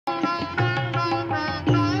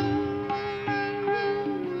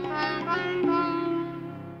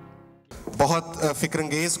बहुत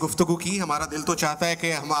फ़िक्रंगेज़ गुफ्तगू की। हमारा दिल तो चाहता है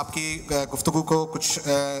कि हम आपकी गुफ्तगू को कुछ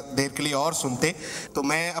देर के लिए और सुनते। तो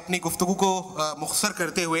मैं अपनी गुफ्तगू को मुख्तसर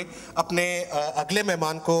करते हुए अपने अगले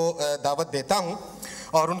मेहमान को दावत देता हूँ,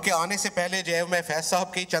 और उनके आने से पहले जो है मैं फैज़ साहब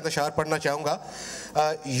के चंद अशार पढ़ना चाहूँगा।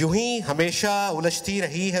 यूं ही हमेशा उलझती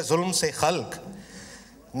रही है जुल्म से खल्क,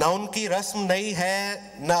 ना उनकी रस्म नई है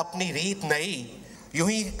ना अपनी रीत नई। यूं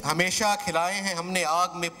ही हमेशा खिलाए हैं हमने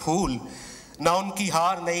आग में फूल, ना उनकी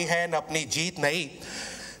हार नई है ना अपनी जीत नई।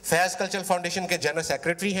 फैज़ कल्चरल फाउंडेशन के जनरल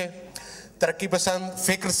सेक्रेटरी हैं। तरक्की पसंद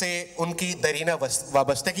फ़िक्र से उनकी दरीना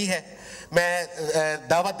वाबस्तगी है। मैं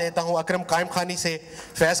दावत देता हूं अकरम कायम खानी से,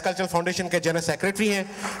 फैज़ कल्चरल फाउंडेशन के जनरल सेक्रेटरी हैं,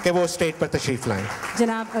 कि वो स्टेज पर तशरीफ़ लाएं।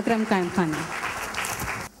 जनाब अकरम कायम खानी।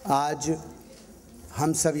 आज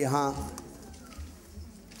हम सब यहाँ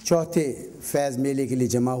चौथे फैज़ मेले के लिए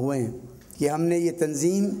जमा हुए हैं कि हमने ये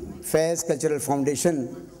तंजीम फैज़ कल्चरल फाउंडेशन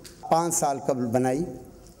 5 साल कबल बनाई।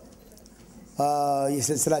 ये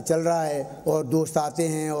सिलसिला चल रहा है और दोस्त आते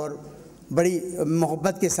हैं और बड़ी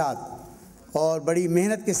मोहब्बत के साथ और बड़ी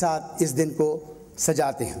मेहनत के साथ इस दिन को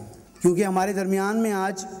सजाते हैं, क्योंकि हमारे दरमियान में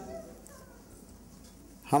आज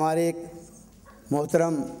हमारे एक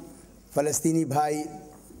मोहतरम फ़लस्तीनी भाई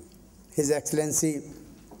his excellency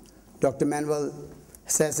doctor manual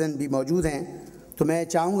session भी मौजूद हैं। तो मैं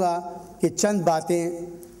चाहूँगा कि चंद बातें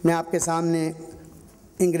मैं आपके सामने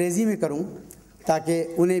अंग्रेज़ी में करूं ताकि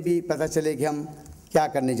उन्हें भी पता चले कि हम क्या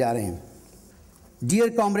करने जा रहे हैं। Dear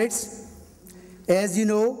comrades, as you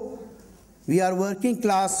know, we are working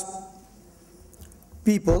class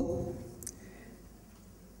people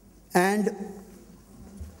and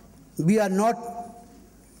we are not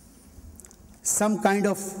some kind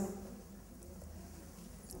of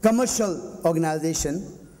commercial organization.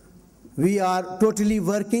 We are totally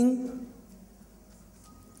working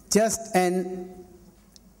just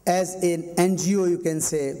as an NGO, you can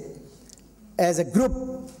say, as a group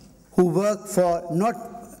who work for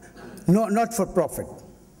not for profit.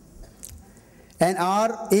 And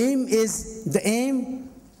our aim is the aim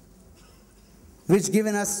which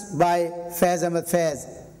given us by Faiz Ahmed Faiz,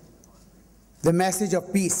 the message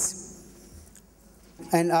of peace.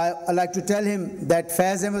 And I like to tell him that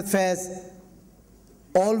Faiz Ahmed Faiz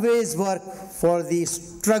always work for the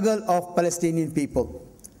struggle of Palestinian people.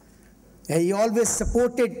 He always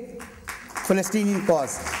supported Palestinian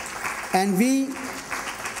cause. And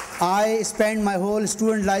I spent my whole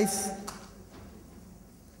student life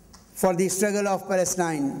for the struggle of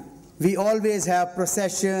Palestine. We always have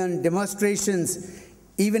procession, demonstrations,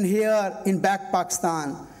 even here in back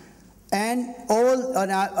Pakistan. And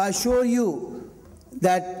I assure you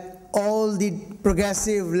that all the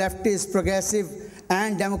progressive, leftist, progressive,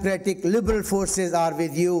 and democratic liberal forces are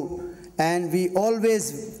with you. And we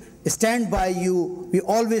always stand by you. We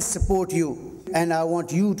always support you. And I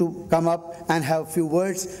want you to come up and have a few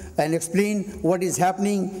words and explain what is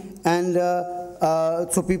happening, and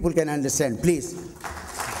so people can understand. Please.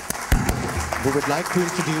 We would like to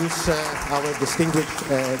introduce our distinguished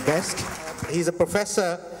guest. He's a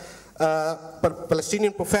professor,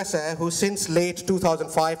 Palestinian professor, who since late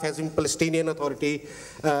 2005 has been Palestinian Authority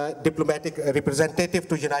diplomatic representative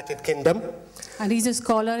to United Kingdom. And he's a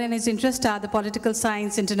scholar, and his interests are the political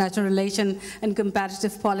science, international relation, and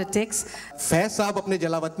comparative politics. फैज़ साहब अपने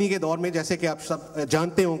जलावतनी के दौर में, जैसे कि आप सब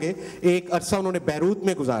जानते होंगे, एक अरसा उन्होंने बैरूत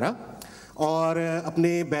में गुजारा, और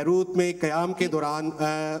अपने बैरूत में क़याम के दौरान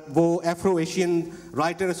वो एफ्रो एशियन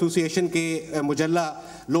राइटर एसोसिएशन के मुजल्ला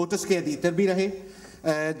लोटस के एडिटर भी रहे।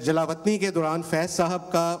 जलावतनी के दौरान फैज़ साहब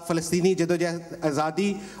का फ़लस्तीनी जदोजहद आज़ादी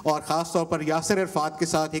और ख़ास तौर पर यासिर अरफ़ात के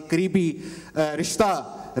साथ एक करीबी रिश्ता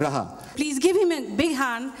रहा। Please give him a big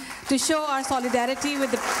hand to show our solidarity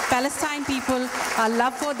with the Palestine people, our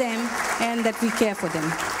love for them, and that we care for them.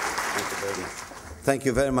 Thank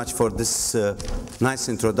you very much for this nice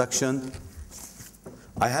introduction.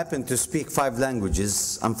 I happen to speak 5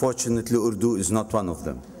 languages. Unfortunately, Urdu is not one of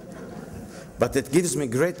them. But it gives me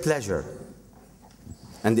great pleasure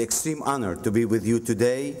and extreme honor to be with you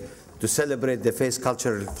today to celebrate the Faiz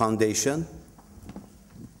Cultural Foundation.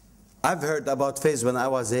 I've heard about Faiz when I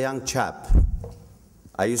was a young chap.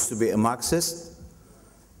 I used to be a Marxist,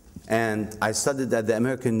 and I studied at the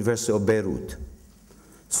American University of Beirut.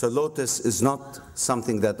 So Lotus is not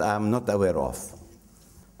something that I'm not aware of.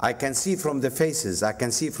 I can see from the faces, I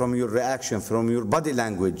can see from your reaction, from your body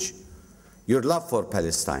language, your love for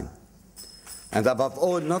Palestine. And above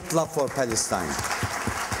all, not love for Palestine,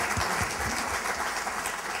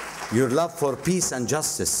 your love for peace and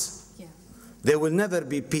justice. Yeah. There will never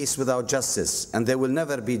be peace without justice, and there will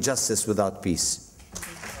never be justice without peace.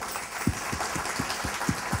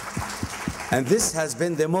 And this has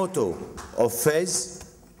been the motto of Faiz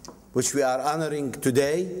which we are honoring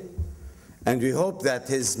today, and we hope that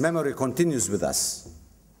his memory continues with us.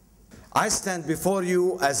 I stand before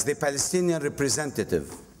you as the Palestinian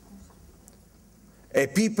representative, a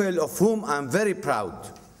people of whom I'm very proud,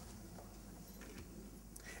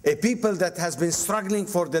 a people that has been struggling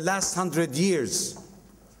for the last 100 years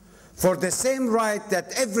for the same right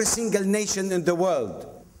that every single nation in the world.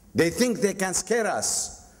 They think they can scare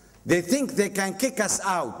us. They think they can kick us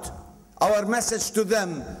out. Our message to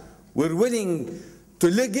them, we're willing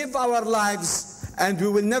to give our lives and we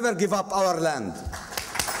will never give up our land.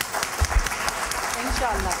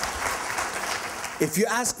 Inshallah. If you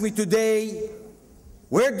ask me today,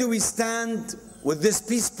 where do we stand with this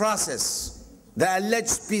peace process, the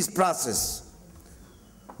alleged peace process?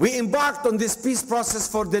 We embarked on this peace process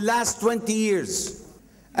for the last 20 years.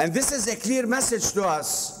 And this is a clear message to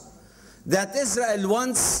us that Israel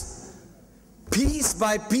wants piece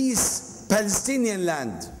by piece Palestinian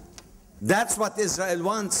land. That's what Israel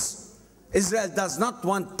wants. Israel does not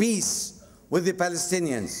want peace with the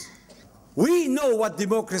Palestinians. We know what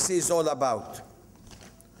democracy is all about.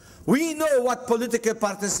 We know what political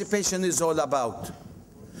participation is all about.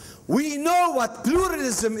 We know what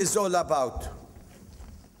pluralism is all about.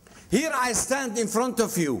 Here I stand in front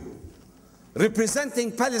of you,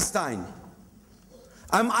 representing Palestine.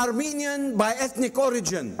 I'm Armenian by ethnic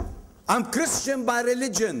origin. I'm Christian by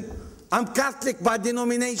religion. I'm Catholic by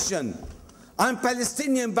denomination. I'm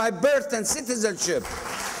Palestinian by birth and citizenship.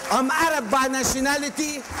 I'm Arab by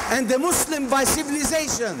nationality and a Muslim by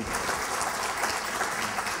civilization.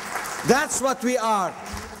 That's what we are.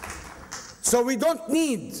 So we don't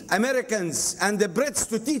need Americans and the Brits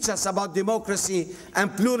to teach us about democracy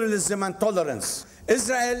and pluralism and tolerance.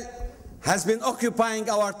 Israel has been occupying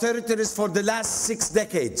our territories for the last 6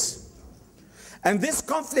 decades. And this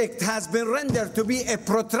conflict has been rendered to be a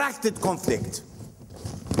protracted conflict.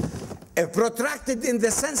 Protracted in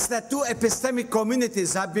the sense that two epistemic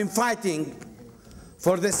communities have been fighting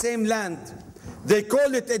for the same land. They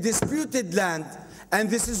call it a disputed land, and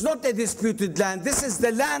this is not a disputed land. This is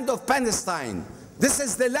the land of Palestine. This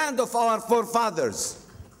is the land of our forefathers.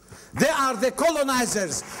 They are the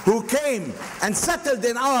colonizers who came and settled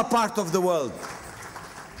in our part of the world.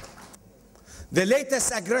 The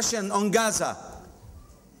latest aggression on Gaza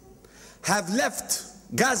have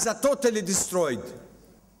left Gaza totally destroyed.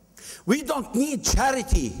 We don't need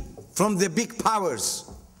charity from the big powers.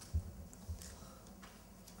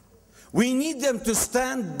 We need them to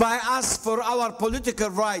stand by us for our political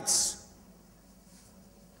rights.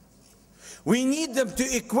 We need them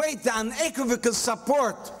to equate the unequivocal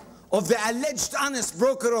support of the alleged honest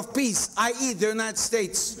broker of peace, i.e. the United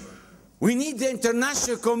States. We need the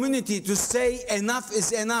international community to say enough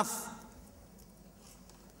is enough.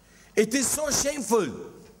 It is so shameful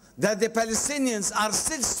that the Palestinians are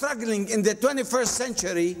still struggling in the 21st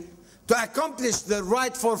century to accomplish the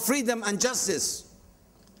right for freedom and justice.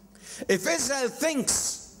 If Israel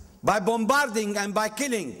thinks by bombarding and by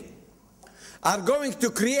killing are going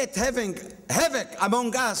to create havoc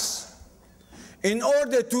among us in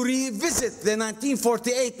order to revisit the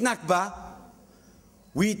 1948 Nakba,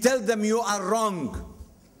 we tell them you are wrong.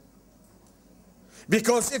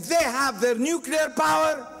 Because if they have their nuclear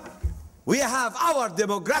power, we have our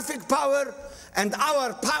demographic power and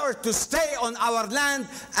our power to stay on our land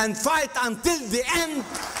and fight until the end.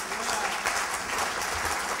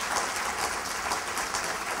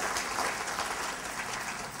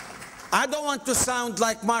 I don't want to sound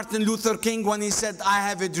like Martin Luther King when he said, I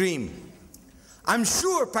have a dream. I'm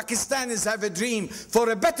sure Pakistanis have a dream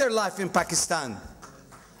for a better life in Pakistan.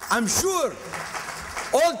 I'm sure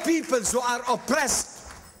all peoples who are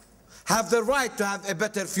oppressed have the right to have a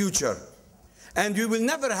better future. And we will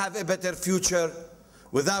never have a better future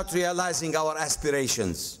without realizing our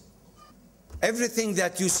aspirations. Everything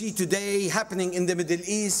that you see today happening in the Middle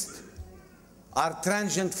East are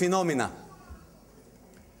transient phenomena.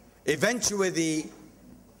 Eventually,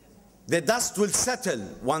 the dust will settle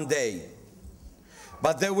one day.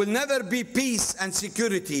 But there will never be peace and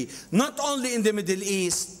security, not only in the Middle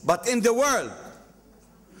East, but in the world,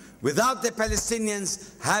 without the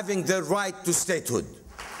Palestinians having the right to statehood.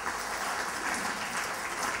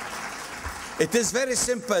 It is very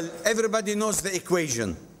simple. Everybody knows the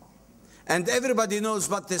equation. And everybody knows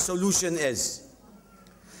what the solution is.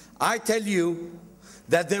 I tell you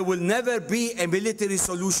that there will never be a military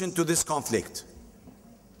solution to this conflict.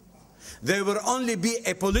 There will only be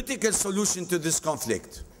a political solution to this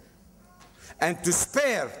conflict. And to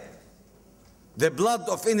spare the blood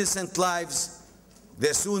of innocent lives,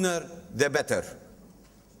 the sooner the better.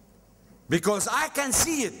 Because I can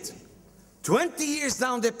see it 20 years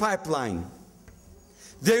down the pipeline.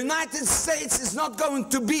 the United States is not going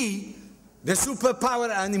to be the superpower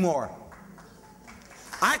anymore.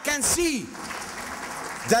 I can see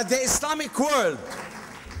that the Islamic world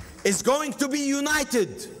is going to be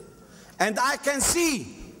united, and I can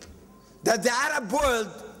see that the Arab world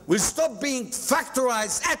will stop being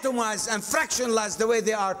factorized, atomized, and fractionalized the way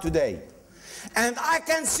they are today. And I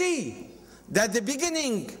can see that the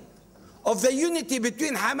beginning of the unity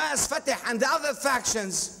between Hamas, Fatah, and the other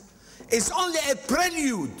factions is only a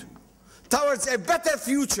prelude towards a better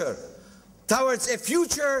future, towards a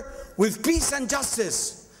future with peace and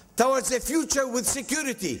justice, towards a future with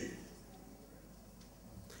security.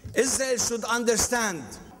 Israel should understand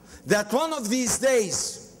that one of these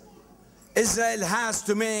days, Israel has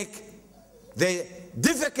to make the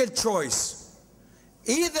difficult choice.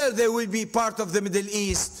 Either they will be part of the Middle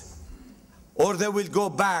East, or they will go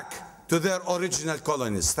back to their original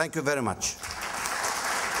colonies. Thank you very much.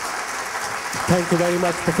 Thank you very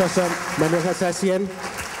much, Professor Manohar Sassian.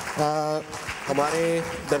 हमारे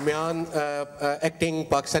दरमियान acting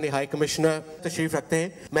Pakistani high commissioner तशरीफ रखते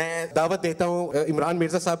हैं. मैं दावत देता हूं इमरान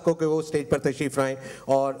मिर्ज़ा साहब को कि वो स्टेज पर तशरीफ लाएं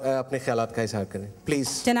और अपने ख्यालात का इजहार करें.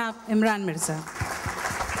 प्लीज जनाब Imran Mirza.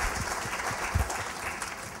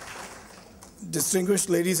 Distinguished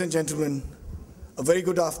ladies and gentlemen, a very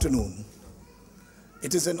good afternoon.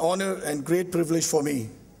 It is an honor and great privilege for me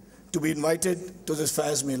to be invited to this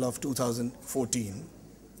Faiz Mela of 2014.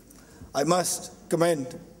 I must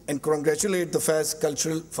commend and congratulate the Faiz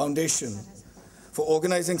Cultural Foundation for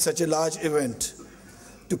organizing such a large event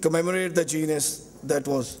to commemorate the genius that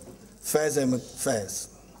was Faiz Ahmed Faiz.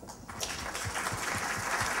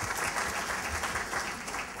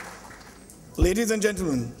 Ladies and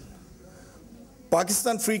gentlemen,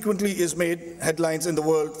 Pakistan frequently is made headlines in the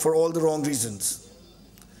world for all the wrong reasons.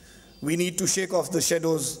 We need to shake off the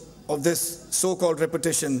shadows of this so-called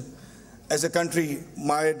reputation as a country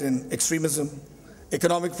mired in extremism,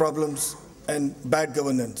 economic problems, and bad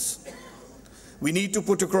governance. We need to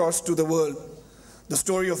put across to the world the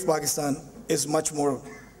story of Pakistan is much more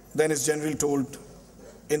than is generally told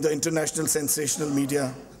in the international sensational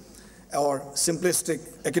media or simplistic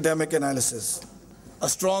academic analysis. A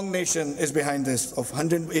strong nation is behind this of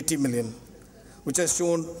 180 million, which has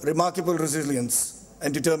shown remarkable resilience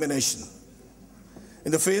and determination.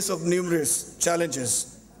 In the face of numerous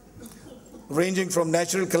challenges, ranging from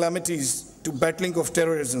natural calamities to battling of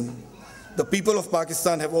terrorism, the people of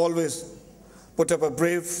Pakistan have always put up a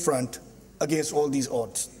brave front against all these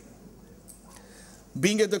odds.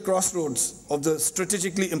 Being at the crossroads of the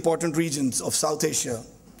strategically important regions of South Asia,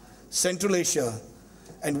 Central Asia,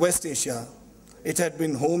 and West Asia, it had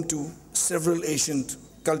been home to several ancient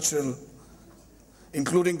cultural,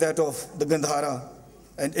 including that of the Gandhara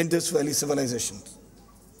and Indus Valley civilizations.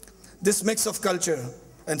 This mix of culture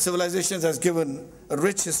and civilizations has given a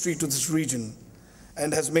rich history to this region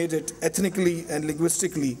and has made it ethnically and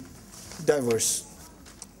linguistically diverse.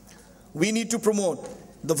 We need to promote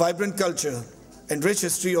the vibrant culture and rich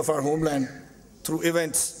history of our homeland through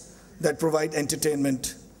events that provide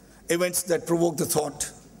entertainment, events that provoke the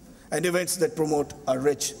thought, and events that promote our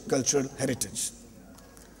rich cultural heritage.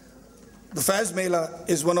 The Faiz Mela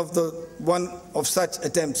is one of such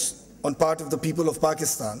attempts on part of the people of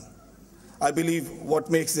Pakistan. I believe what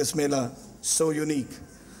makes this Mela so unique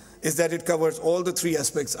is that it covers all the three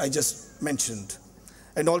aspects I just mentioned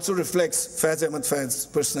and also reflects Faiz Ahmed Faiz's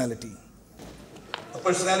personality. A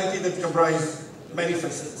personality that comprises many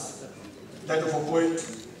facets, that of a poet,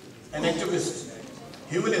 an activist,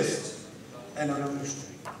 humanist, and a revolutionary.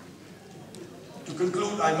 To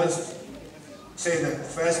conclude, I must say that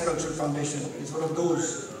Faiz Cultural Foundation is one of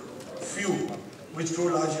those few which grow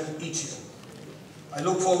larger each year. I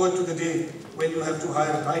look forward to the day when you have to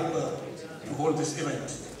hire a piper to hold this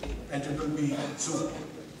event, and it will be soon,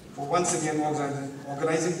 for once again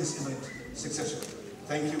organizing this event successfully.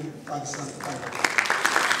 Thank you, Pakistan. Thank you.